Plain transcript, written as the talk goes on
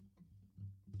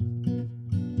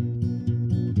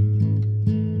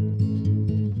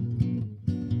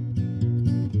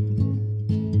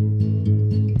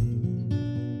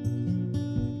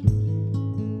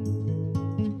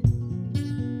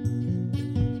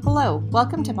Hello,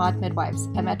 welcome to Mod Midwives,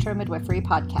 a Metro Midwifery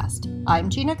podcast. I'm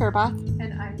Gina Gerbath.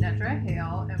 And I'm Nedra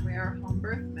Hale, and we are home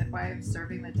birth midwives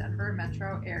serving the Denver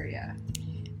metro area.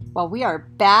 Well, we are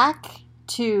back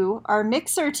to our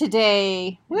mixer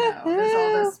today. No, there's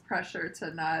all this pressure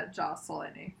to not jostle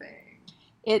anything.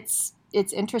 It's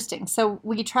interesting. So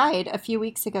we tried a few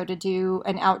weeks ago to do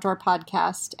an outdoor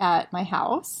podcast at my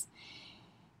house,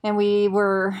 and we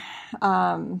were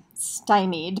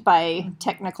stymied by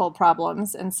technical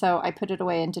problems, and so I put it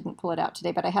away and didn't pull it out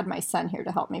today, but I had my son here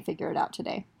to help me figure it out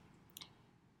today.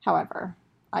 However,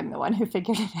 I'm the one who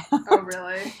figured it out. Oh,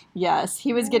 really? Yes,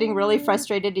 he was getting really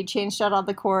frustrated. He changed out all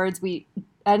the cords. We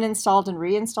uninstalled and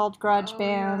reinstalled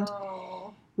GarageBand.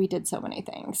 No. We did so many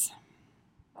things.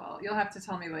 Well, you'll have to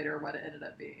tell me later what it ended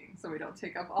up being, so we don't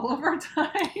take up all of our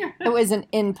time. It was an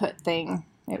input thing.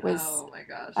 It was, oh my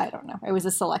gosh. I don't know. It was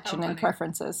a selection and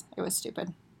preferences. It was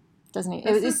stupid. Doesn't he?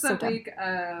 This is so the week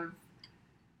of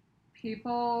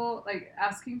people, like,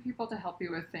 asking people to help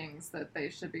you with things that they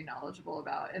should be knowledgeable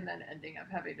about and then ending up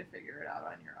having to figure it out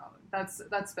on your own. That's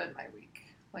been my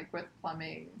week. Like, with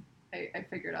plumbing, I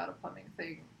figured out a plumbing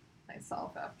thing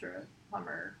myself after a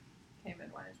plumber came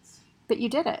and went. But you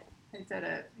did it. I did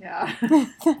it, yeah.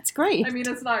 That's great. I mean,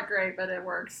 it's not great, but it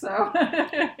works, so.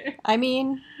 I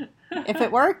mean, if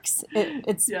it works,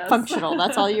 it's Yes. functional.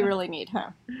 That's all you really need,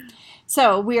 huh?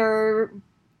 So we're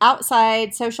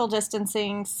outside, social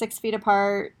distancing, 6 feet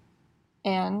apart,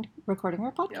 and recording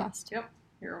our podcast. Yep.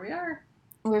 Here we are.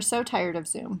 We're so tired of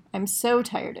Zoom. I'm so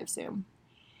tired of Zoom.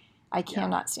 I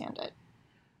cannot stand it.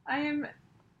 I am,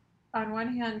 on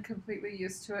one hand, completely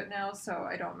used to it now, so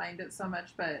I don't mind it so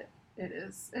much, but it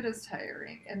is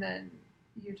tiring. And then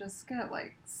you just get,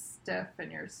 like, stiff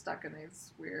and you're stuck in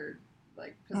these weird,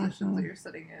 like, positions that you're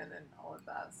sitting in and all of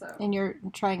that. So. And you're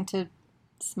trying to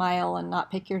smile and not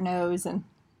pick your nose and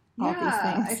all these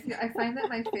things. I find that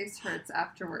my face hurts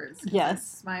afterwards. Yes. I'm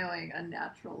smiling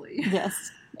unnaturally.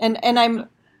 Yes. And I'm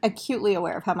acutely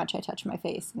aware of how much I touch my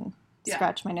face and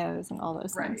scratch my nose and all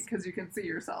those things. Right, because you can see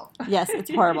yourself. Yes, it's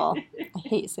horrible. I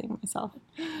hate seeing myself.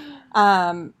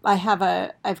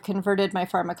 I've converted my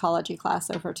pharmacology class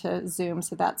over to Zoom,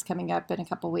 so that's coming up in a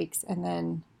couple weeks. And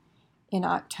then in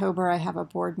October, I have a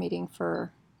board meeting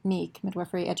for MEAC,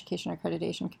 Midwifery Education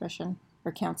Accreditation Commission,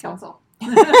 or Council.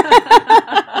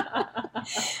 I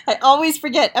always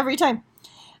forget every time.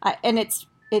 And it's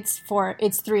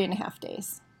 3.5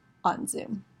 days on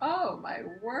Zoom. Oh, my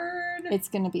word. It's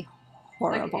going to be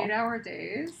horrible. Like 8-hour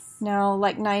days? No,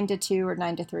 like 9 to 2 or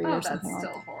 9 to 3 or something like that.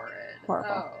 Oh, that's still horrid.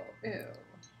 Horrible. Oh, ew.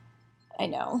 I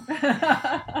know.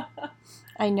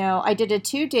 I know. I did a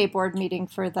 2-day board meeting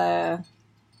for the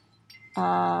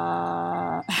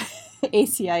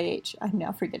ACIH. I'm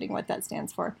now forgetting what that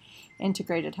stands for.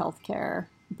 Integrated Healthcare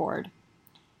Board,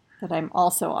 that I'm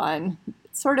also on.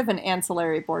 It's sort of an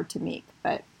ancillary board to MEAC,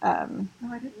 but oh,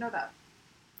 I didn't know that.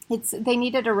 They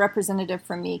needed a representative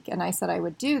from MEAC, and I said I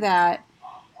would do that,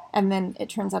 and then it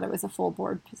turns out it was a full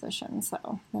board position,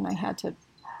 so then I had to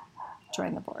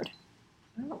join the board.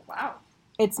 Oh, wow.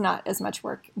 It's not as much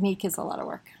work. MEAC is a lot of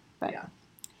work, but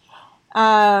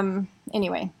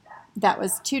anyway, that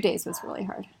was 2 days was really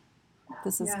hard.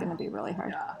 This is going to be really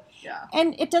hard. Yeah.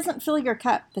 And it doesn't fill your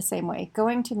cup the same way.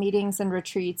 Going to meetings and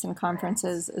retreats and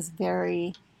conferences is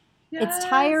very... Yes. It's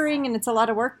tiring and it's a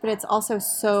lot of work, but it's also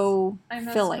so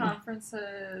filling. I miss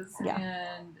conferences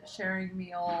and sharing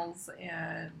meals,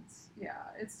 and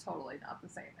it's totally not the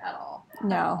same at all.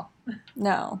 No.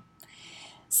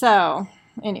 So,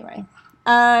 anyway.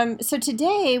 So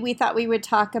today we thought we would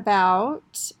talk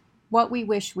about what we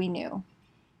wish we knew.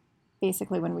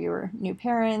 Basically when we were new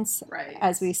parents,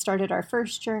 as we started our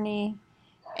first journey,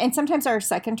 and sometimes our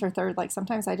second or third, like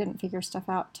sometimes I didn't figure stuff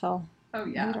out till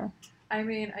later. I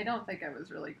mean, I don't think I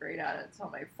was really great at it until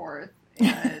my fourth,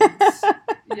 and,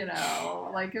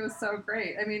 like, it was so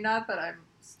great. I mean, not that I'm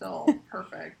still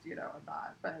perfect, I'm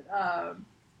not, but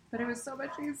it was so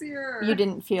much easier.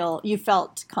 You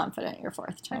felt confident your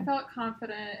fourth time. I felt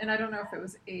confident, and I don't know if it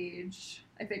was age.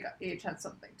 I think age had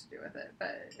something to do with it,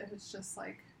 but it was just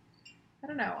like, I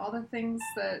don't know, all the things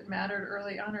that mattered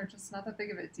early on are just not that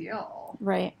big of a deal.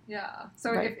 Right. Yeah.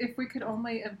 So if we could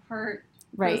only impart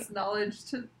this knowledge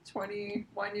to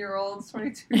 21-year-olds,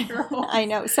 22-year-olds. I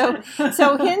know. So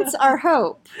hence our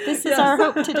hope. This is our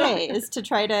hope today, is to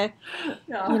try to,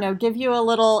 give you a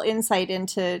little insight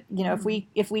into,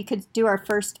 if we could do our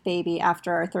first baby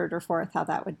after our third or fourth, how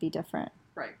that would be different.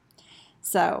 Right.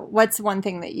 So what's one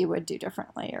thing that you would do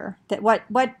differently, or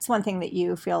what's one thing that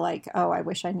you feel like, oh, I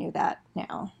wish I knew that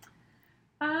now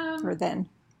or then?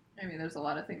 I mean, there's a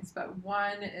lot of things, but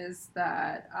one is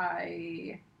that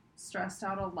I stressed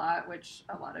out a lot, which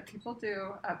a lot of people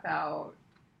do, about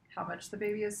how much the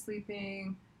baby is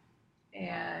sleeping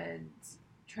and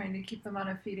trying to keep them on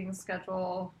a feeding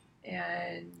schedule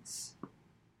and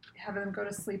having them go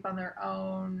to sleep on their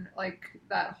own, like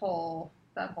that whole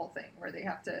thing where they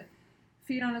have to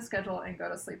feed on a schedule and go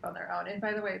to sleep on their own. And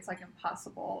by the way, it's like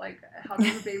impossible. Like, how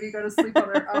does a baby go to sleep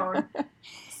on their own?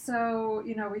 So,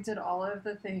 you know, we did all of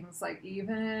the things. Like,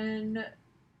 even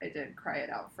I did cry it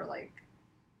out for like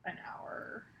an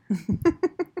hour.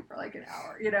 For like an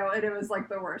hour, you know, and it was like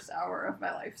the worst hour of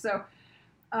my life. So,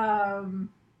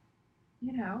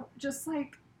 you know, just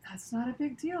like, that's not a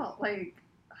big deal. Like,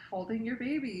 holding your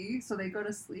baby so they go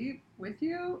to sleep with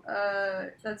you,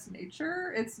 that's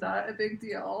nature. It's not a big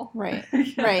deal. Right.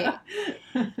 Right.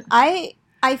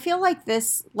 I feel like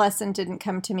this lesson didn't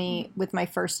come to me with my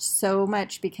first so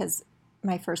much because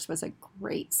my first was a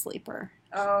great sleeper.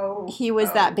 Oh. He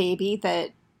was that baby that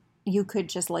you could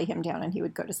just lay him down and he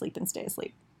would go to sleep and stay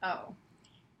asleep. Oh.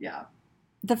 Yeah.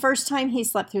 The first time he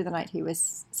slept through the night, he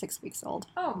was 6 weeks old.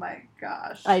 Oh my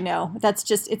gosh. I know. That's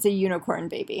just, it's a unicorn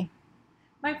baby.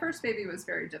 My first baby was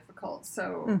very difficult,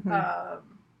 so Mm-hmm.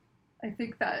 I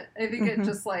think it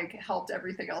just like helped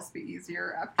everything else be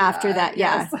easier after that.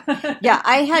 Yeah. Yes. Yeah,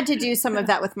 I had to do some of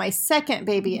that with my second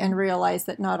baby and realize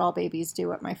that not all babies do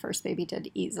what my first baby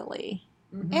did easily.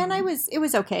 Mm-hmm. And it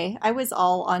was okay. I was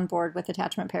all on board with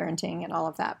attachment parenting and all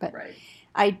of that, but Right.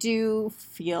 I do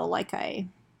feel like I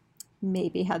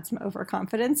maybe had some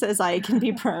overconfidence, as I can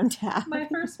be prone to have. My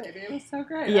first baby was so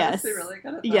great. Yes. I was really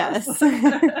good at those.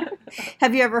 Yes.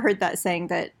 Have you ever heard that saying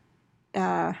that,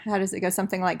 how does it go?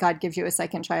 Something like God gives you a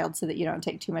second child so that you don't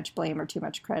take too much blame or too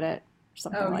much credit or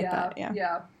something like that. Yeah.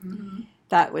 Yeah. Mm-hmm.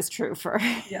 That was true for,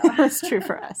 Yeah. that was true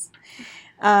for us.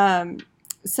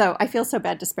 So I feel so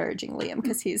bad disparaging Liam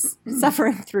because he's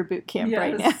suffering through boot camp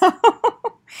right now.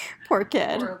 Poor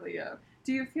kid. Poor Liam.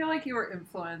 Do you feel like you were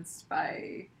influenced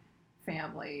by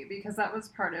family? Because that was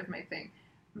part of my thing.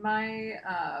 My,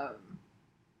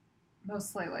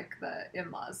 mostly like the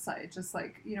in-laws side, just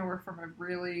like, you know, we're from a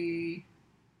really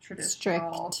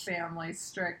traditional family,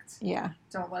 strict. Yeah.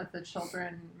 Don't let the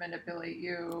children manipulate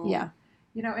you. Yeah.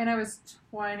 You know, and I was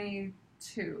 22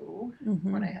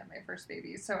 Mm-hmm. when I had my first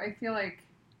baby. So I feel like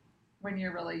when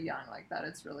you're really young like that,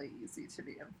 it's really easy to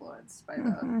be influenced by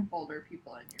Mm-hmm. the older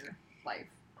people in your life.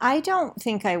 I don't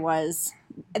think I was.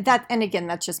 That, and again,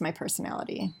 that's just my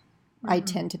personality. Mm-hmm. I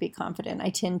tend to be confident. I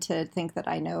tend to think that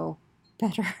I know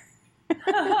better.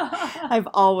 I've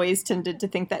always tended to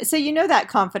think that. So you know that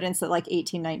confidence that like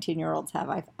 18, 19-year-olds have,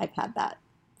 I've had that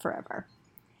forever.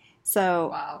 So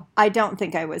Wow. I don't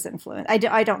think I was influenced.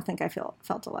 I don't think I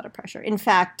felt a lot of pressure. In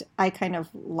fact, I kind of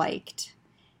liked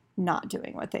not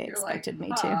doing what they expected me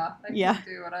to. I can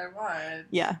do what I want.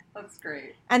 Yeah. That's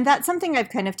great. And that's something I've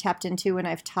kind of tapped into when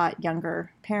I've taught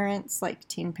younger parents, like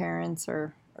teen parents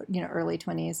or you know, early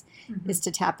 20s, Mm-hmm. is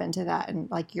to tap into that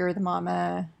and like, you're the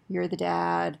mama, you're the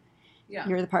dad,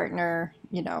 you're the partner,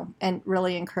 you know, and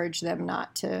really encourage them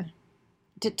not to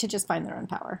just find their own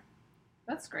power.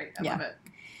 That's great. I love it.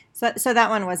 So that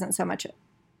one wasn't so much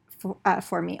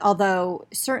for me, although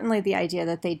certainly the idea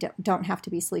that they don't have to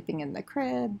be sleeping in the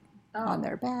crib on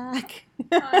their back.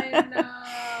 I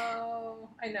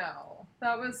know.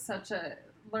 That was such a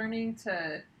learning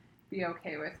to be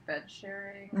okay with bed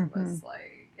sharing was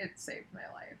like, it saved my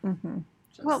life. Mm-hmm.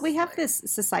 Well, we have this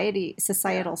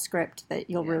societal script that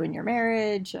you'll ruin your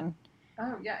marriage and.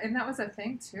 Oh yeah, and that was a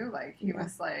thing too. Like he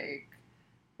was like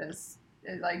this,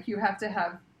 like you have to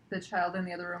have the child in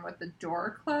the other room with the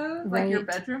door closed. Right. Like your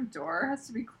bedroom door has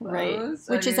to be closed.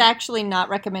 Right. Which is actually not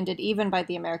recommended even by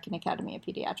the American Academy of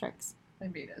Pediatrics. I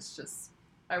mean, it's just,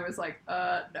 I was like,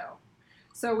 no.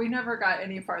 So we never got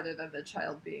any farther than the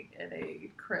child being in a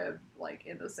crib, like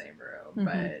in the same room. Mm-hmm.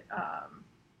 But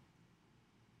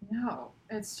no,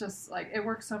 it's just like, it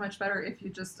works so much better if you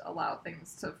just allow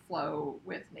things to flow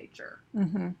with nature.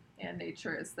 Mm-hmm. And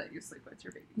nature is that you sleep with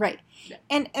your baby. Right. Yeah.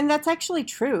 And that's actually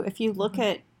true. If you look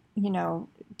at, you know,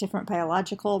 different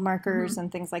biological markers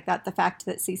and things like that, the fact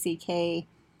that CCK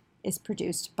is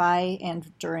produced by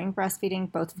and during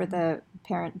breastfeeding, both for the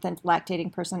parent, the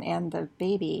lactating person, and the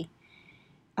baby,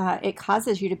 it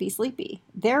causes you to be sleepy.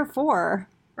 Therefore,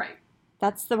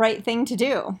 that's the right thing to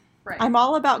do. Right. I'm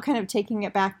all about kind of taking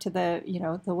it back to the, you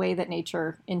know, the way that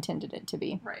nature intended it to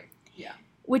be. Right. Yeah.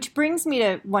 Which brings me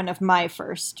to one of my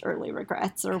first early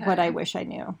regrets, or what I wish I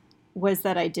knew, was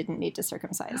that I didn't need to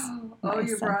circumcise. Oh,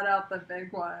 you brought out the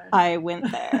big one. I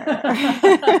went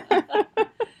there.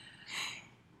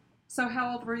 So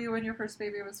how old were you when your first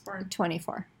baby was born?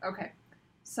 24. Okay.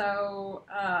 So,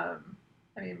 I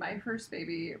mean, my first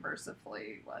baby,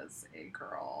 mercifully, was a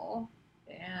girl.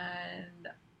 And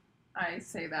I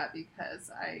say that because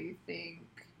I think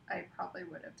I probably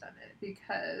would have done it,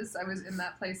 because I was in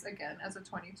that place again as a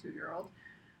 22-year-old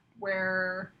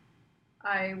where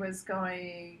I was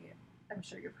going, I'm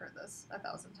sure you've heard this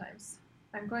 1,000 times,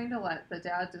 I'm going to let the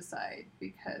dad decide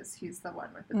because he's the one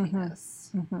with the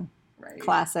penis. Mm-hmm. Right?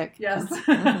 Classic. Yes.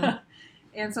 Mm-hmm.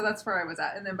 And so that's where I was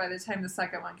at. And then by the time the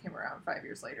second one came around 5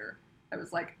 years later, I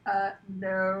was like,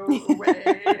 no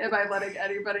way am I letting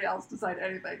anybody else decide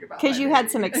anything about it. Because you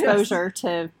had some exposure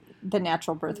to the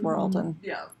natural birth world and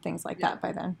yeah. things like Yeah. that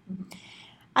by then. Mm-hmm.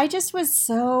 I just was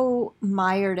so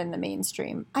mired in the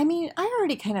mainstream. I mean, I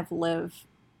already kind of live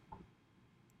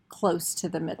close to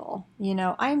the middle. You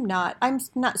know, I'm not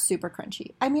super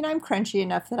crunchy. I mean, I'm crunchy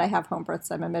enough that I have home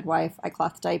births. I'm a midwife. I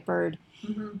cloth diapered.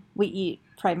 Mm-hmm. We eat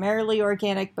primarily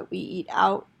organic, but we eat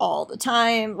out all the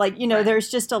time. Like, you know, Right. there's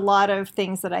just a lot of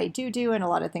things that I do and a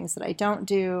lot of things that I don't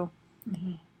do.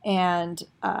 Mm-hmm. And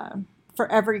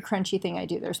for every crunchy thing I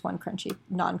do, there's one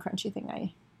non-crunchy thing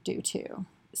I do too.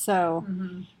 So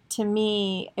Mm-hmm. to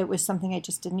me, it was something I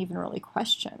just didn't even really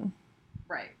question.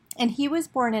 Right. And he was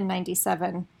born in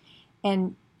 97,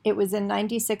 and it was in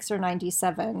 96 or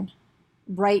 97,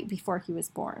 right before he was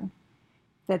born,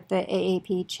 that the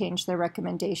AAP changed their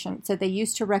recommendation. So they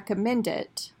used to recommend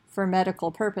it for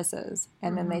medical purposes,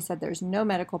 and then they said there's no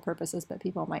medical purposes, but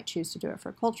people might choose to do it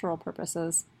for cultural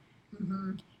purposes.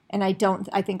 Mm-hmm. And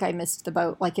I think I missed the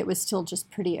boat. Like, it was still just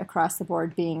pretty across the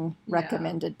board being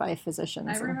recommended by physicians.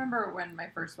 I remember when my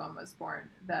first one was born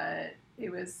that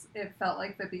it felt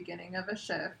like the beginning of a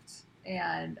shift.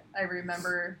 And I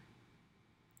remember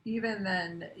even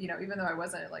then, you know, even though I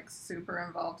wasn't like super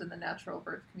involved in the natural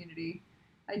birth community,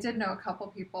 I did know a couple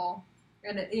people,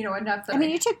 and it, you know, enough that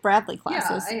you took Bradley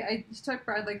classes. Yeah, I took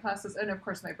Bradley classes, and of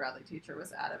course my Bradley teacher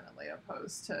was adamantly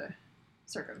opposed to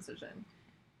circumcision.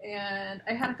 And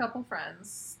I had a couple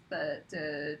friends that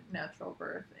did natural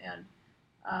birth, and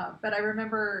but I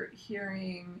remember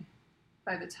hearing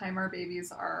by the time our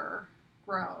babies are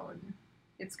grown,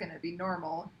 it's going to be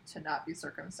normal to not be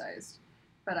circumcised.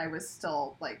 But I was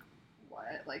still like,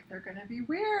 what? Like, they're going to be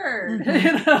weird. Mm-hmm.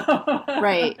 You know?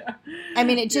 Right. I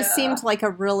mean, it just seemed like a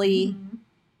really, Mm-hmm.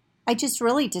 I just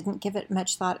really didn't give it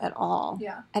much thought at all.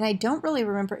 Yeah. And I don't really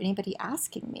remember anybody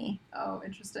asking me. Oh,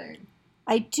 interesting.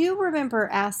 I do remember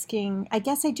asking the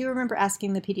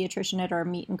pediatrician at our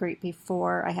meet and greet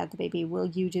before I had the baby, will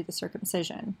you do the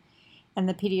circumcision? And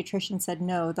the pediatrician said,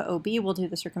 no, the OB will do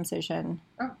the circumcision.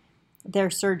 Oh. They're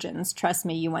surgeons. Trust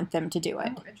me, you want them to do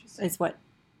it, Oh, interesting. is what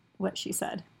she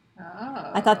said.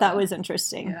 Oh. I thought that was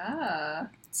interesting. Yeah.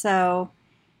 So,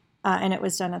 and it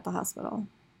was done at the hospital.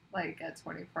 Like at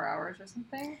 24 hours or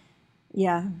something?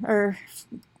 Yeah, or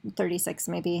 36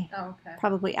 maybe. Oh, okay.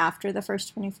 Probably after the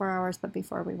first 24 hours, but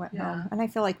before we went Yeah. home. And I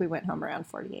feel like we went home around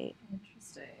 48.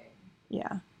 Interesting.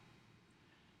 Yeah.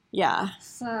 Yeah.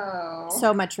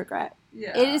 So much regret.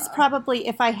 Yeah. It is probably,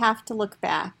 if I have to look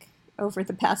back over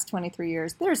the past 23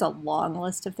 years, there's a long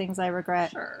list of things I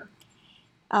regret. Sure.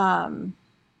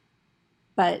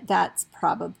 But that's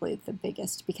probably the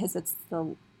biggest because it's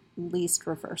the least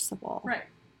reversible. Right.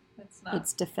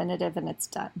 It's definitive and it's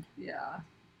done. Yeah.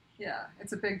 Yeah.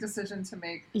 It's a big decision to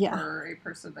make Yeah. for a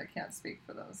person that can't speak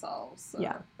for themselves. So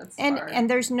Yeah. That's And hard. and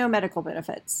there's no medical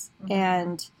benefits. Mhm.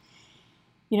 And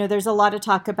you know, there's a lot of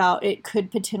talk about it could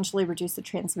potentially reduce the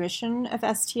transmission of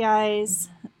STIs,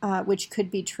 which could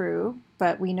be true,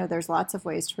 but we know there's lots of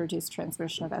ways to reduce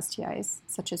transmission of STIs,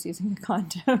 such as using a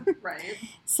condom. Right.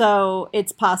 So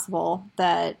it's possible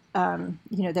that,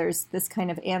 you know, there's this kind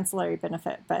of ancillary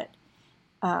benefit, but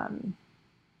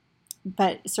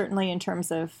certainly in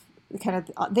terms of kind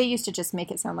of, they used to just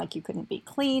make it sound like you couldn't be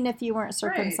clean if you weren't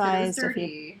circumcised. Right. It was if you,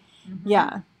 dirty. Mm-hmm.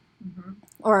 yeah. Mm-hmm.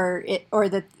 Or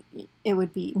that it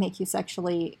would make you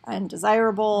sexually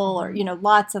undesirable, or, you know,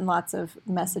 lots and lots of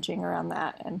messaging around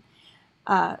that. And,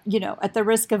 you know, at the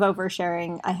risk of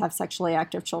oversharing, I have sexually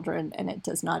active children, and it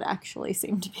does not actually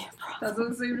seem to be a problem.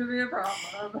 Doesn't seem to be a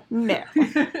problem. No.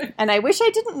 And I wish I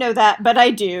didn't know that, but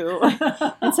I do.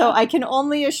 And so I can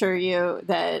only assure you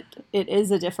that it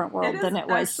is a different world than it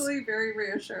was. It's actually very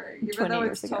reassuring, even 20 though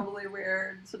years it's ago. totally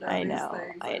weird to know I these know,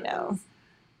 things. I It know. is,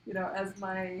 you know, as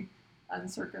my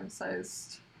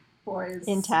uncircumcised boys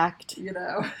Intact. You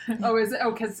know, is it?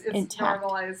 Oh, because it's Intact.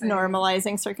 normalizing.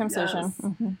 Normalizing circumcision.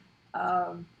 Yes.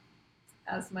 Mm-hmm.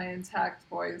 As my intact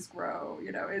boys grow,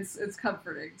 you know, it's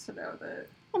comforting to know that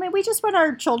I mean, we just want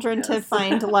our children to Yes.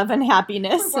 find love and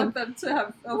happiness. we and want them to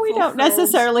have. A we don't fulfilled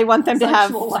necessarily want them to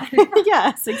have. sexual life.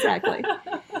 Yes, exactly.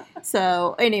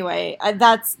 So anyway,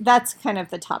 that's kind of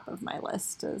the top of my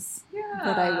list is Yeah.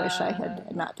 that I wish I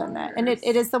had not done that. And Of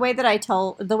it is the way that I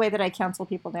counsel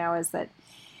people now is that,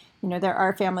 there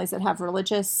are families that have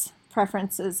religious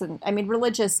preferences, and I mean,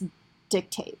 religious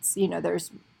dictates,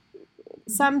 there's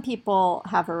some people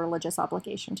have a religious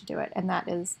obligation to do it, and that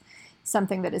is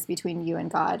something that is between you and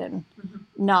God, and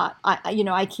not,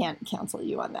 I can't counsel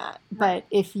you on that. But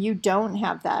if you don't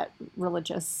have that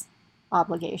religious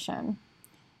obligation,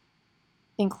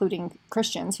 including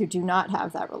Christians who do not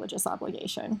have that religious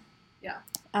obligation, Yeah.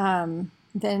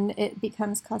 then it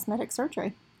becomes cosmetic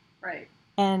surgery. Right.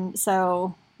 And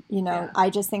so, Yeah. I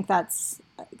just think that's,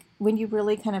 when you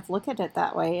really kind of look at it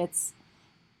that way, it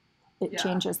Yeah.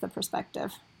 changes the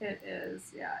perspective. It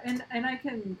is, yeah. And I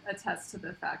can attest to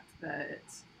the fact that,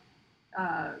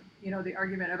 the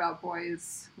argument about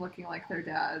boys looking like their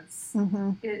dads,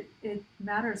 Mm-hmm. it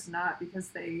matters not because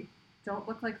they don't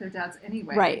look like their dads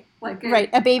anyway. Right. Like Right.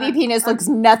 A baby penis looks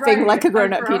nothing like a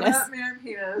grown-up penis. A grown-up man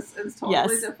penis is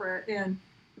totally different.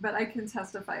 But I can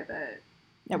testify that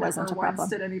it wasn't a never problem. once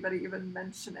did anybody even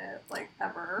mention it, like,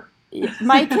 ever.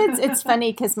 My kids, it's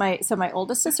funny because my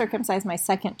oldest is circumcised, my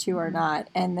second two are not,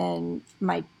 and then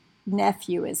my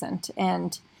nephew isn't,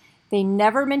 and they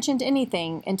never mentioned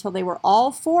anything until they were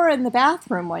all four in the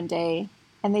bathroom one day,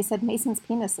 and they said Mason's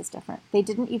penis is different. They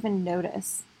didn't even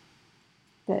notice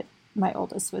that my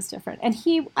oldest was different, and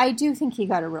I do think he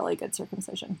got a really good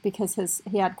circumcision because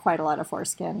he had quite a lot of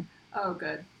foreskin. Oh,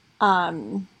 good.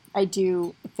 I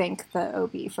do thank the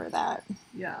OB for that.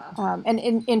 Yeah. And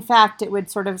in fact, it would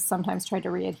sort of sometimes try to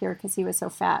readhere because he was so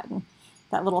fat, and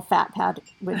that little fat pad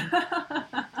would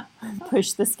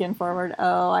push the skin forward.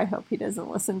 Oh, I hope he doesn't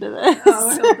listen to this. Oh,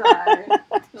 he'll die.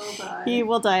 He'll die. He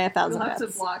will die 1,000 You'll have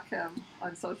deaths. to block him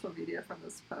on social media from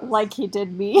this post. Like he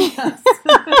did me. Yes.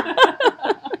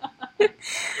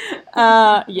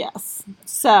 Yes.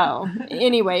 So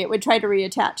anyway, it would try to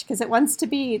reattach because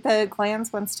the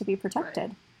glands wants to be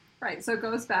protected. Right. So it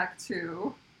goes back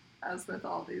to, as with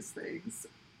all these things,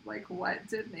 like, what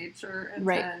did nature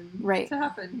intend to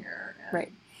happen here?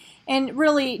 Right. And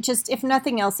really, just if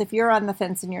nothing else, if you're on the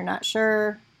fence and you're not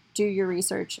sure, do your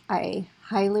research. I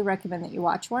highly recommend that you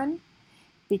watch one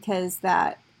because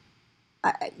I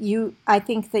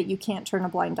think that you can't turn a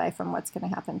blind eye from what's going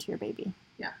to happen to your baby.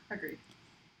 Yeah, agreed.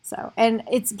 So, and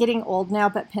it's getting old now,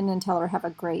 but Penn and Teller have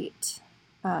a great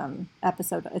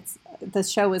episode. The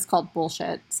show is called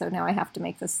Bullshit, so now I have to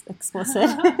make this explicit.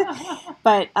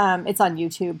 But it's on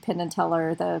YouTube. Penn and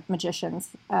Teller, the magicians,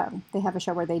 they have a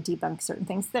show where they debunk certain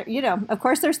things. There, of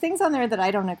course, there's things on there that I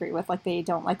don't agree with, like they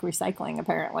don't like recycling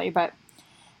apparently, but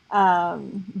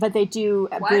they do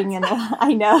bring in.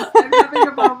 I know. I'm having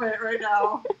a moment right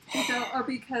now.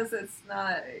 Because it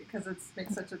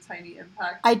makes such a tiny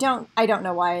impact. I don't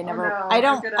know why I never. Oh,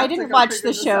 no. I didn't watch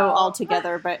the show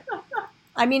altogether, but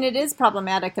I mean, it is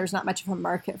problematic. There's not much of a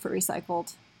market for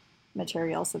recycled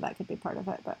material, so that could be part of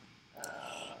it. But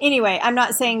anyway, I'm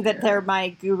not saying that they're my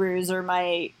gurus or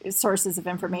my sources of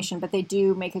information, but they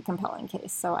do make a compelling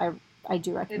case. So I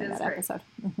do recommend that episode.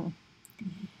 Mm-hmm.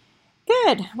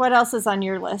 Good. What else is on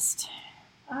your list?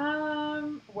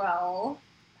 Well,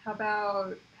 how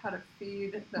about how to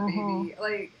feed the baby?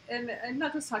 Like, and I'm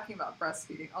not just talking about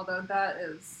breastfeeding, although that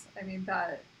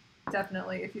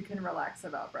definitely, if you can relax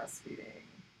about breastfeeding,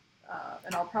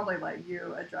 and I'll probably let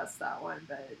you address that one,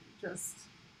 but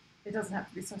it doesn't have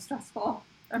to be so stressful.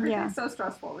 Everything's so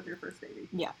stressful with your first baby.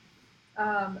 Yeah.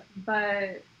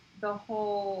 But the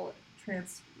whole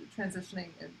transitioning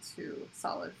into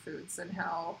solid foods and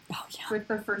how with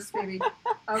the first baby,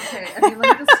 okay, I mean,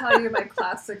 let me just tell you my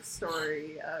classic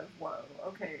story of,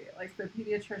 like the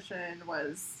pediatrician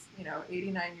was,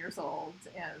 89 years old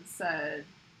and said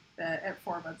that at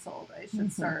 4 months old I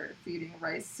should start feeding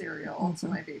rice cereal to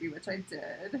my baby, which I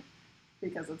did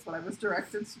because that's what I was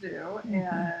directed to do.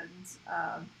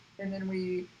 And then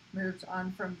we moved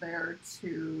on from there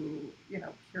to,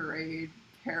 pureed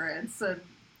carrots and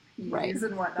peas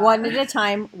and whatnot. One at a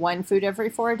time, one food every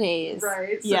 4 days.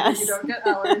 Right. So yes. that you don't get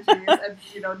allergies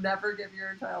and, never give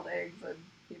your child eggs and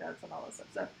peanuts and all this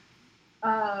stuff.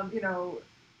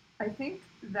 I think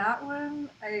that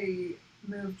one I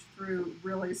moved through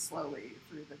really slowly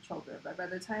through the children. But by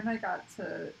the time I got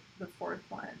to the fourth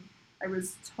one, I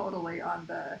was totally on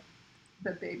the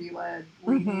baby-led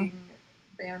weaning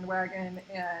bandwagon,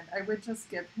 and I would just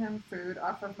give him food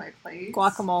off of my plate.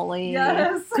 Guacamole,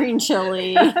 yes. green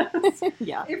chili. Yes.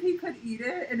 Yeah. If he could eat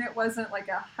it, and it wasn't like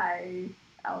a high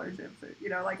allergen food,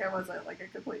 like I wasn't like a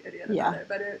complete idiot about it,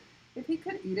 but if he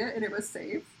could eat it and it was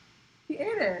safe, he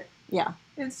ate it. Yeah.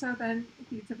 And so then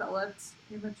he developed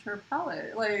a mature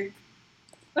palate. Like,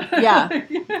 Yeah,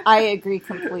 I agree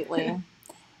completely.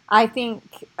 I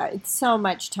think it's so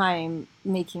much time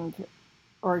making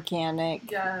organic,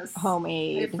 Yes. I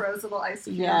homemade. froze little ice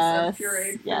cubes of Yes,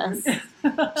 pureed yes.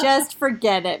 food. Just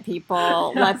forget it,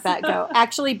 people. Let Yes. that go.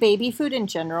 Actually, baby food in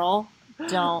general,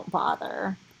 don't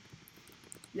bother.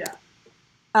 Yeah.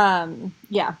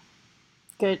 Yeah,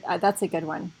 good. That's a good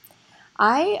one.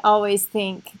 I always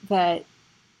think that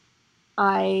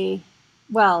I,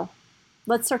 well,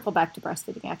 let's circle back to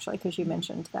breastfeeding actually, because you Mhm.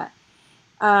 mentioned that.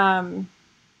 Um,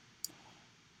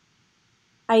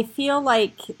 I feel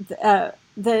like the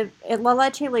La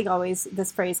Leche League always,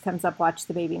 this phrase comes up, watch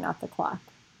the baby, not the clock.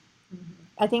 Mhm.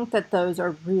 I think that those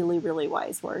are really, really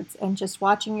wise words. And just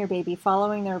watching your baby,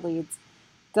 following their leads,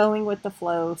 going with the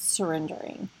flow,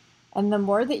 surrendering. And the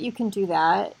more that you can do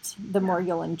that, the Yeah. more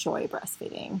you'll enjoy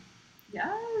breastfeeding.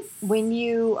 Yes. When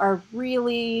you are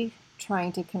really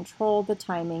trying to control the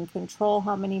timing, control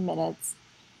how many minutes,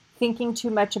 thinking too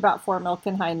much about fore milk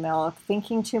and hind milk,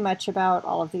 thinking too much about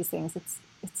all of these things, it's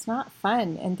not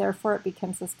fun, and therefore it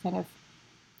becomes this kind of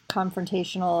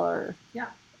confrontational or Yeah.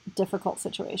 difficult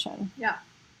situation. Yeah.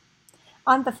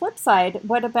 On the flip side,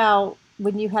 what about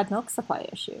when you had milk supply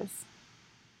issues?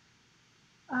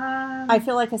 I Um,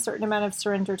 feel like a certain amount of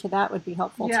surrender to that would be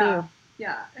helpful yeah. too.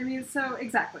 Yeah. I mean, so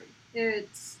exactly.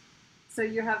 It's so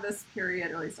you have this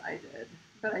period, or at least I did,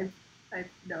 but I've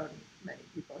known many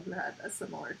people who had a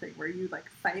similar thing where you like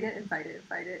fight it and fight it and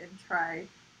fight it and try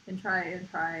and try and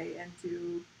try and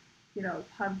do,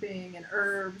 pumping and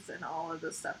herbs and all of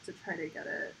this stuff to try to get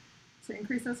it to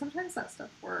increase. And sometimes that stuff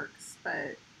works,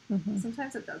 but Mm-hmm.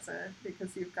 sometimes it doesn't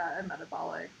because you've got a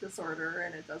metabolic disorder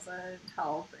and it doesn't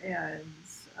help. And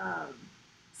um,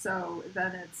 so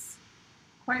then it's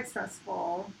quite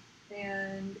stressful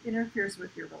and interferes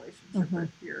with your relationship Mm-hmm.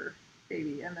 with your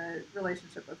baby and the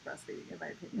relationship with breastfeeding, in my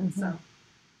opinion. Mm-hmm.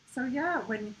 So yeah,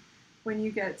 when you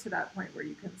get to that point where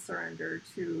you can surrender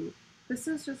to this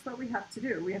is just what we have to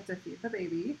do. We have to feed the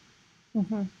baby,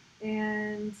 Mm-hmm.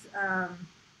 and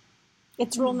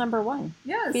It's rule number one.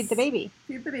 yes, Feed the baby.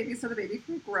 feed the baby so the baby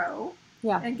can grow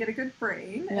Yeah. and get a good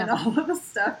brain Yeah. and all of the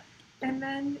stuff, and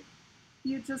then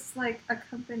you just like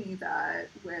accompany that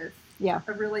with Yeah.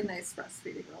 a really nice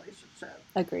breastfeeding relationship.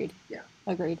 Agreed. Yeah.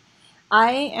 Agreed.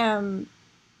 I am,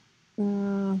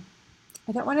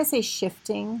 I don't want to say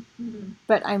shifting, Mm-hmm.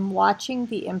 but I'm watching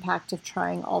the impact of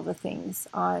trying all the things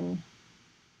on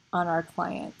our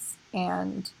clients.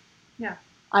 And Yeah.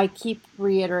 I keep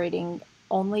reiterating,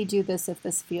 only do this if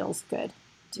this feels good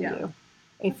to Yeah. you.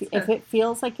 That's If good. it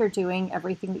feels like you're doing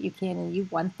everything that you can and you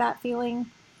want that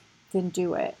feeling, then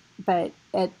do it. But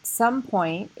at some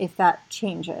point, if that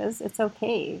changes, it's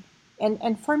okay.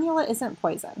 And formula isn't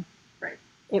poison. Right.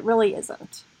 It really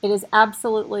isn't. It is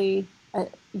absolutely a,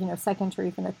 second or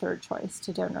even a third choice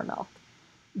to donor milk,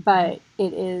 but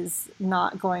it is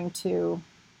not going to.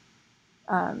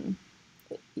 Um,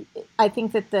 I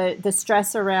think that the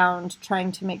stress around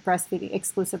trying to make breastfeeding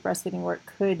exclusive breastfeeding work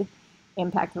could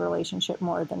impact the relationship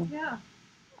more than Yeah.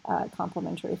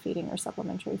 complementary feeding or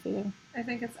supplementary feeding. I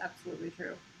think it's absolutely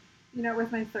true.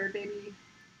 With my third baby,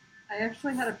 I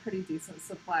actually had a pretty decent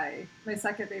supply. My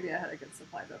second baby, I had a good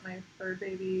supply, but my third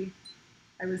baby,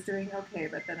 I was doing okay.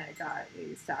 But then I got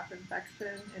a staph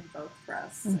infection in both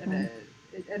breasts, and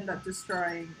Mm-hmm. it ended up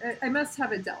destroying. I must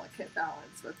have a delicate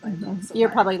balance with my milk Mm-hmm. supply. You're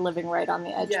probably living right on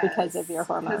the edge Yes, because of your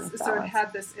hormone balance. so it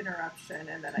had this interruption,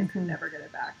 and then I could Mm-hmm. never get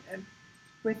it back. And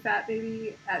with that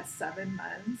baby at 7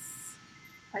 months,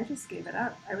 I just gave it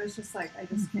up. I was just like, I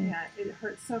just Mm-hmm. can't. It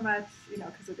hurts so much,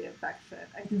 because of the infection.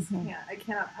 I just Mm-hmm. can't. I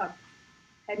cannot pump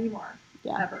anymore,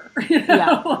 Yeah. ever.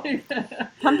 Yeah.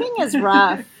 Pumping is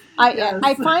rough. Yes.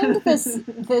 I find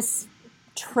this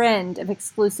trend of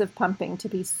exclusive pumping to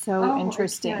be so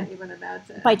interesting. I can't even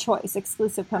imagine. By choice,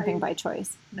 exclusive pumping by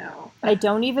choice. No. I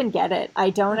don't even get it. I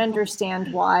don't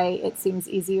understand why it seems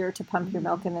easier to pump your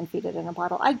milk and then feed it in a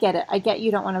bottle. I get it. I get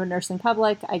you don't want to nurse in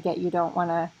public. I get you don't want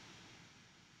to.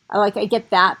 I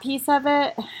get that piece of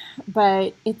it,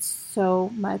 but it's so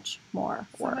much more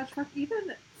So work. much work.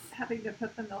 Even having to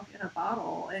put the milk in a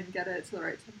bottle and get it to the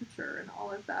right temperature and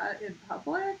all of that in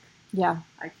public. Yeah.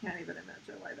 I can't even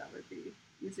imagine why that would be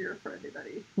easier for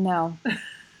anybody. No.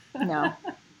 No.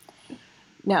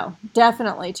 No,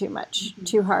 definitely too much,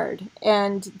 too hard.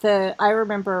 And I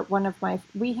remember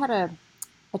we had a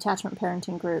attachment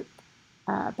parenting group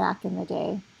back in the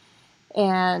day,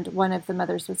 and one of the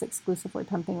mothers was exclusively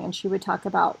pumping, and she would talk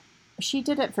about, she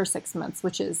did it for 6 months,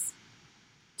 which is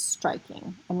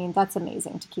striking. I mean, that's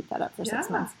amazing to keep that up for 6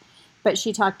 months. But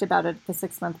she talked about it at the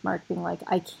 6 month mark being like,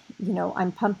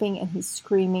 I'm pumping and he's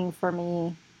screaming for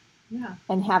me Yeah.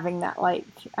 and having that, like,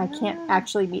 I can't Yeah.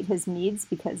 actually meet his needs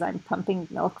because I'm pumping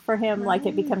milk for him. Like,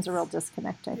 it becomes a real Right.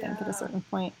 disconnect, I think, at a Yeah. certain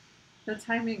point. The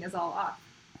timing is all off.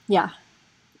 Yeah.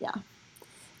 Yeah.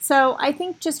 So I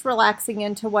think just relaxing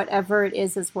into whatever it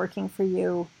is working for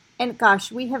you. And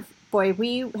gosh, we have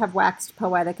waxed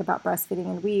poetic about breastfeeding,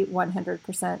 and we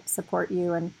 100% support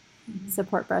you and Mm-hmm.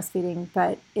 support breastfeeding,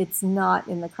 but it's not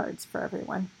in the cards for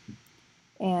everyone.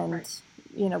 And, Right.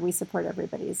 we support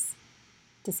everybody's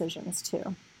decisions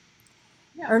too.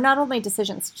 Yeah. Or not only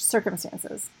decisions,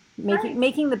 circumstances. Right.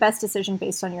 Making the best decision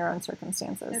based on your own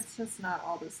circumstances. It's just not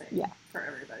all the same Yeah. for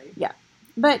everybody. Yeah.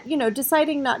 But,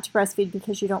 deciding not to breastfeed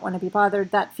because you don't want to be bothered,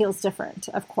 that feels different,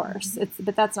 of course. Mm-hmm.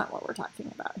 But that's not what we're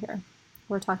talking about here.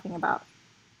 We're talking about,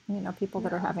 people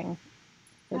that are Yeah. having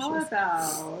How issues.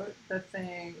 about the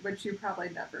thing, which you probably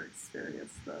never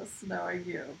experienced this, knowing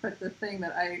you, but the thing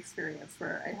that I experienced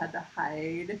where I had to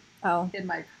hide Oh, in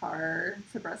my car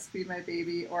to breastfeed my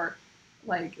baby, or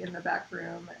like in the back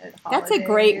room at that's a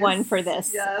great holidays. one for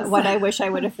this. Yes. What I wish I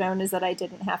would have known is that I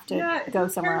didn't have to Yeah, go who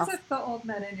somewhere cares else. if the old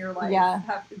men in your life Yeah.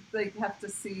 have to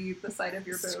see the side of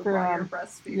your boob Screw while you're 'em.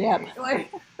 breastfeeding? Yep.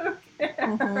 Like, who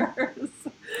cares?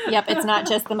 Yep, it's not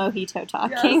just the mojito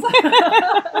talking.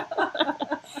 Yes.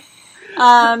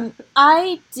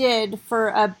 I did for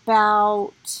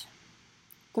about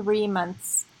 3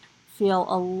 months feel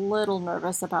a little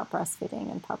nervous about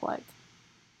breastfeeding in public.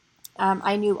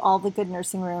 I knew all the good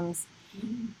nursing rooms.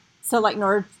 So, like,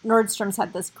 Nordstrom's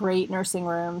had this great nursing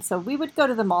room. So we would go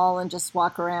to the mall and just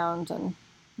walk around, and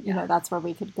Yeah. that's where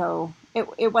we could go.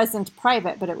 It wasn't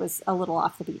private, but it was a little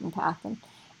off the beaten path. And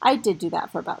I did do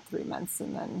that for about 3 months,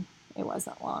 and then it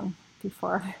wasn't long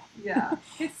before. Yeah,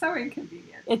 it's so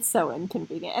inconvenient. It's so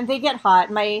inconvenient, and they get hot.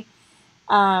 My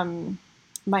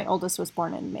oldest was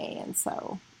born in May, and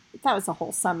so that was a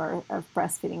whole summer of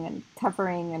breastfeeding and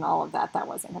covering and all of that. That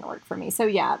wasn't going to work for me. So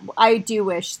yeah, I do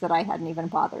wish that I hadn't even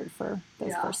bothered for those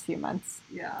Yeah. first few months.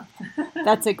 Yeah.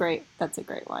 That's a great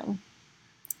one.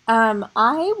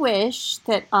 I wish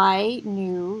that I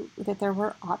knew that there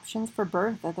were options for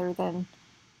birth other than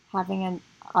having an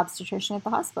obstetrician at the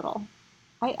hospital.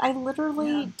 I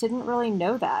literally Yeah. didn't really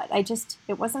know that.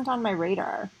 It wasn't on my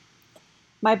radar.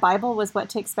 My Bible was what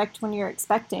to expect when you're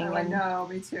expecting. Oh, I and know,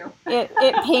 me too. it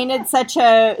painted such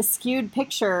a skewed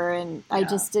picture, and I Yeah.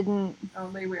 just didn't.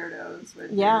 Only weirdos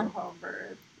would Yeah. do home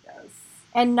birth. Yes.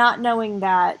 And not knowing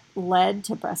that led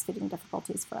to breastfeeding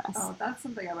difficulties for us. Oh, that's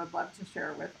something I would love to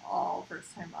share with all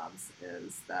first-time moms,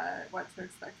 is that what to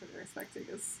expect when you're expecting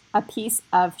is A piece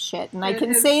of shit. And I It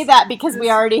can is- say that because it we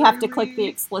is already have to click the really-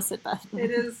 explicit button. it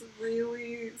is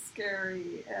really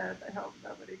scary, and I hope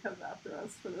nobody comes after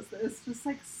us for this. But it's just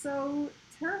like so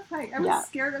terrifying. I was Yeah.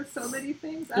 scared of so many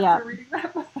things after Yeah. reading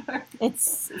that book.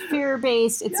 It's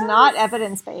fear-based. It's Yes. not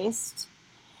evidence-based.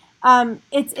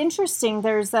 It's interesting.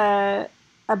 There's a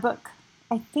book.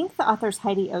 I think the author's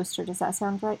Heidi Oster. Does that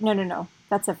sound right? No.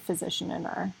 That's a physician in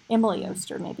our Emily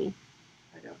Oster, maybe.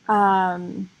 I don't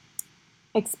know.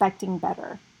 Expecting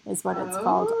Better is what it's Oh,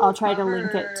 called. I'll try to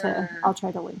link it clever.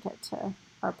 to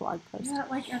our blog post. Yeah,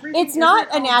 like everything. It's not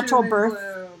isn't a all natural doom and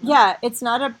birth. gloom. Yeah, it's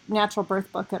not a natural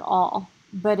birth book at all,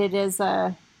 but it is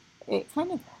it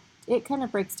kind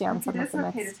of breaks down Like, some it of is the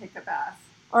okay to myths. take a bath.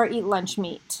 Or eat lunch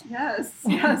meat. Yes,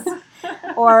 yes.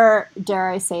 Or, dare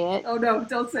I say it, Oh no,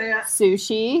 don't say it.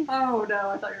 sushi, Oh no,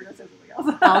 I thought you were gonna say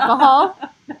something else. alcohol.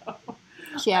 No.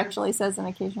 She actually says an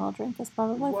occasional drink is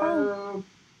probably fine. Whoa.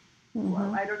 Mhm.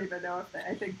 Whoa. I don't even know if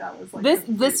I think that was like This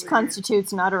completely-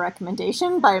 constitutes not a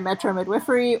recommendation by Metro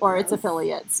Midwifery or its Yes.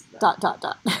 affiliates. ... Right.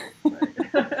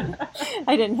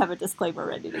 I didn't have a disclaimer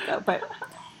ready to go, but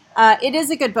it is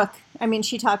a good book. I mean,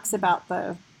 she talks about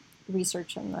the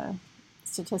research and the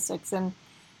statistics. And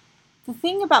the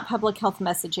thing about public health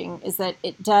messaging is that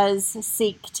it does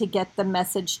seek to get the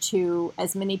message to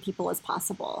as many people as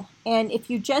possible. And if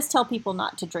you just tell people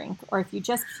not to drink, or if you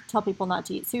just tell people not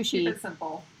to eat Keep sushi, it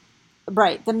simple.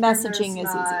 right, the And messaging is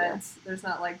easier. There's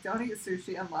not like, don't eat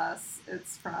sushi unless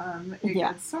it's from a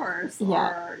Yeah. good source. Yeah.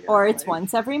 Or, you Or know, it's like-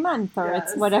 once every month, or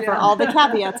it's Yes, whatever yeah. all the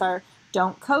caveats are.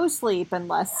 Don't co-sleep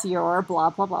unless you're blah,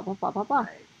 blah, blah, blah, blah, blah, blah.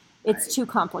 Right, It's right. too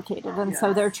complicated. And so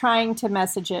Yes. they're trying to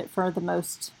message it for the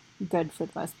most good for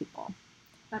the most people.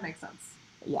 That makes sense.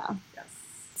 Yeah. Yes.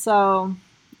 So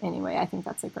anyway, I think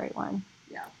that's a great one.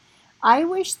 Yeah. I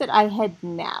wish that I had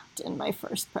napped in my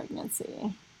first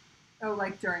pregnancy. Oh,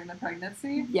 like during the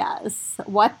pregnancy? Yes.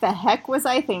 What the heck was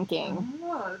I thinking?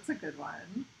 Oh, that's a good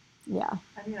one. Yeah.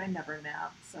 I mean, I never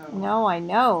nap, so. No, I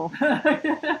know.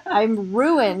 I I'm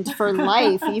ruined for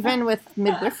life, even with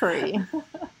midwifery. mean,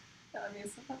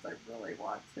 sometimes I really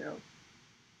want to.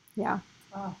 Yeah.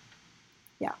 Oh.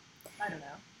 Yeah. I don't know.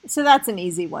 So that's an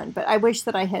easy one, but I wish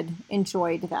that I had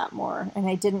enjoyed that more, and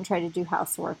I didn't try to do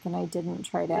housework, and I didn't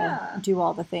try to Yeah. do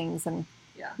all the things and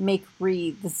Yeah. make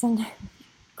wreaths and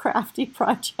crafty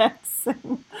projects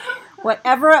and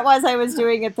whatever it was I was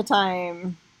doing at the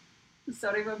time. Just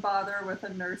don't even bother with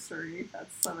a nursery.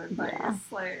 That's some advice. Yeah.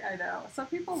 Like, I know. Some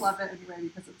people love it anyway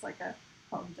because it's like a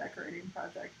home decorating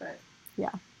project, but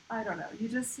Yeah. I don't know. You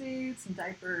just need some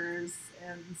diapers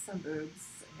and some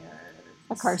boobs and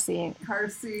A car seat, car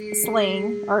seat,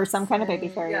 sling, or some kind of baby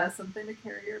sling. carrier. Yeah, something to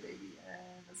carry your baby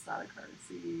in. It's not a car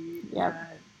seat. Yep.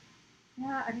 And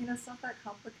yeah, I mean, it's not that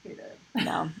complicated.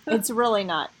 No, it's really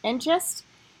not. And just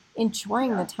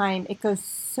enjoying Yeah. the time. It goes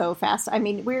so fast. I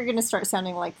mean, we're going to start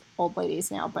sounding like old ladies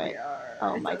now, but We are.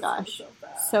 oh It my does go gosh, so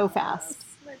so fast.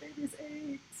 My baby's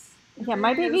 8. Yeah,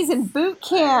 my baby's in boot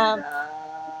camp.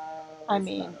 I It's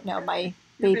mean, not no, okay. my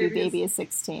Your baby is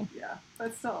 16. Yeah,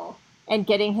 but still. And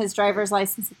getting his driver's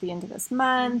license at the end of this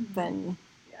month, Mhm. and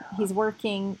Yeah. he's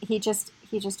working. He just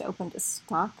opened a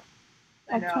stock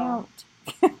I know. account.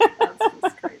 That's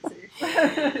just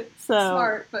crazy. So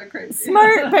Smart, but crazy.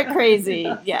 Smart but crazy.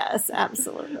 Yeah. Yes,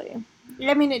 absolutely.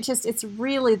 I mean, it's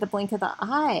really the blink of the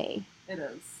eye. It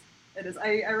is. It is.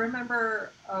 I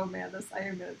remember, oh man, I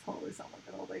am going to totally sound like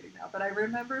an old lady now, but I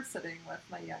remember sitting with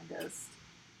my youngest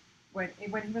when he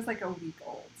was like a week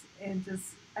old, and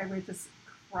I would just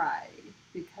cry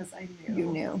because I knew You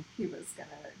knew. he was going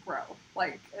to grow.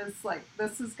 Like, it's like,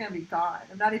 this is going to be gone.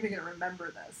 I'm not even going to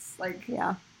remember this. Like,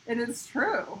 Yeah. it is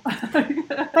true.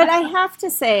 But I have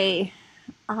to say,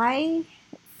 I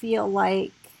feel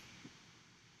like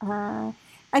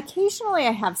occasionally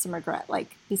I have some regret,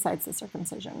 like besides the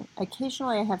circumcision.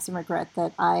 Occasionally I have some regret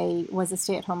that I was a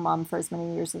stay-at-home mom for as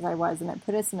many years as I was, and it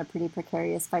put us in a pretty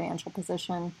precarious financial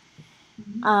position.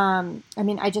 Mhm. I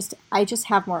mean, I just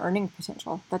have more earning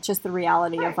potential. That's just the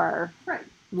reality of Right. our Right.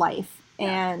 life,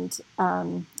 Yeah. and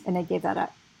I gave that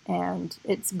up, and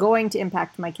it's going to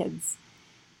impact my kids,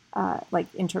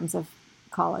 like in terms of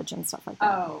college and stuff like that.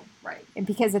 Oh, right. And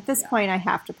because at this Yeah. point, I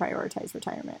have to prioritize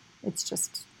retirement. It's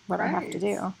just what I have to Right.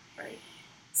 do. Right.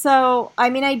 So, I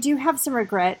mean, I do have some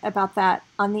regret about that.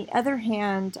 On the other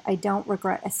hand, I don't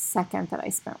regret a second that I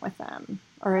spent with them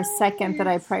or a second that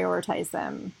I Right. prioritized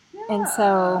them. Yeah. And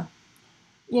so,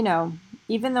 you know,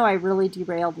 even though I really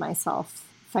derailed myself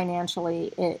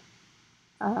financially, it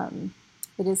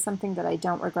is something that I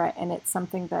don't regret, and it's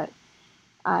something that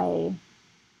I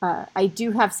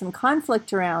do have some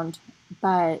conflict around,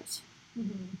 but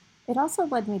Mhm. it also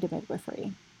led me to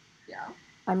midwifery. Yeah.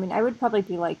 I mean, I would probably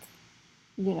be like,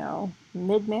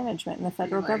 mid-management in the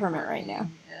federal Be, like, government right now.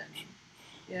 working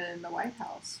in the White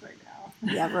House right now.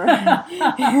 Yeah, right.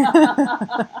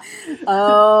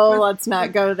 Oh, let's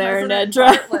not go there, President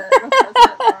Nedra. Bartlett, with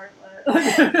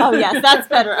President Bartlett. Oh, yes, that's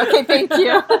better. Okay, thank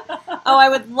you. Oh, I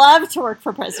would love to work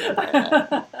for President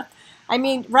Bartlett. I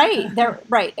mean, right.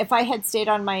 If I had stayed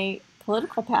on my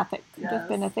political path, it could have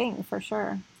been a Yes. thing for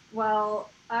sure. Well,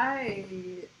 I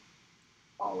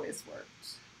always worked.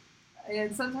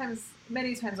 And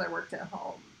many times I worked at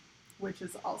home, which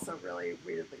is also really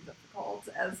weirdly difficult,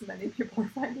 as many people are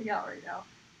finding out right now.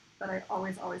 But I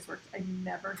always worked. I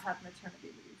never had maternity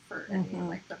leave for any Mhm.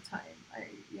 length of time. I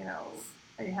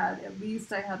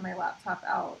had my laptop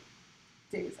out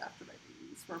days after my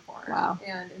babies were born. Wow.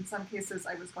 And in some cases,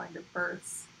 I was going to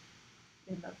births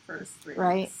in the first 3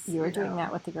 Right. weeks. You were doing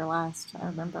that with your last, I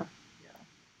remember. Yeah.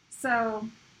 So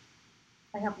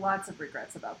I have lots of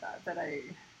regrets about that.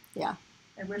 Yeah.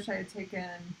 I wish I had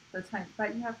taken the time,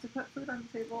 but you have to put food on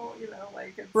the table.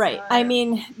 It's Right. not- I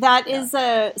mean, that Yeah. is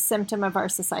a symptom of our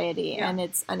society, Yeah. and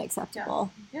it's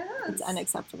unacceptable. Yes. It's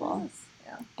unacceptable. Yes.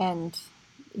 Yeah. And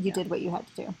you Yeah. did what you had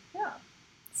to do. Yeah.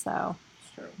 So,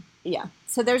 It's true. yeah.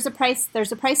 So there's a price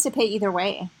to pay either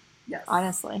way, Yes.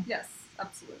 honestly. Yes.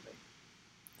 Absolutely.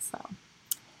 So,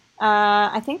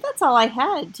 I think that's all I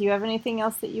had. Do you have anything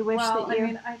else that you wish Well, that you... I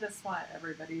mean, I just want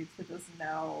everybody to just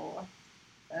know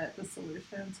that the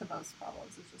solution to most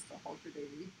problems is just to hold your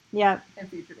baby Yeah. and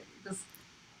feed your baby. Just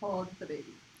hold the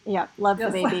baby. Yeah. Love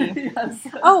Yes. the baby. Yes.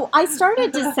 Oh, I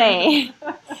started to say,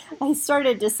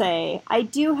 I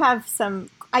do have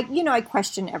I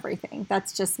question everything.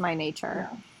 That's just my nature.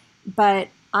 Yeah. But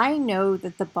I know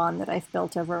that the bond that I've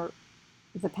built over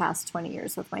the past 20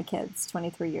 years with my kids,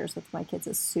 23 years with my kids,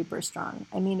 is super strong.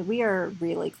 I mean, we are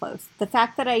really close. The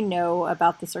fact that I know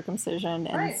about the circumcision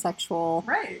and Right. sexual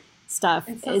Right. stuff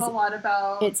It says a lot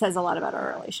about. it says a lot about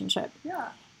our relationship.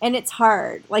 Yeah. And it's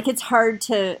hard. Like, it's hard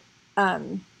to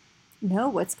know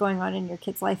what's going on in your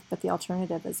kid's life, but the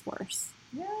alternative is worse.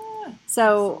 Yeah.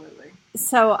 So, Absolutely.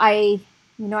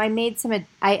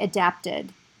 I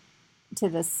adapted to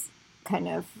this kind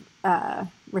of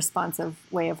responsive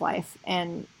way of life,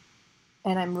 and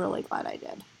I'm really glad I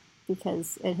did,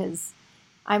 because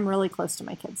I'm really close to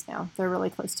my kids now. They're really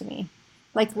close to me.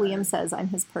 Like Liam says, I'm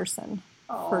his person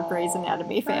for Grey's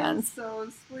Anatomy fans. That's so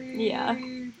sweet. Yeah,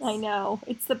 I know.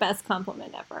 It's the best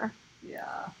compliment ever.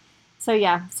 Yeah.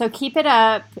 So keep it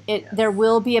up. Yes. There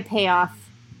will be a payoff.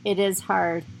 It is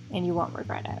hard, and you won't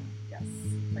regret it. Yes,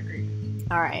 agreed.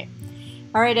 All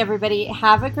right, everybody.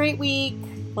 Have a great week.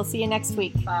 We'll see you next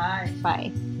week. Bye.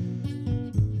 Bye.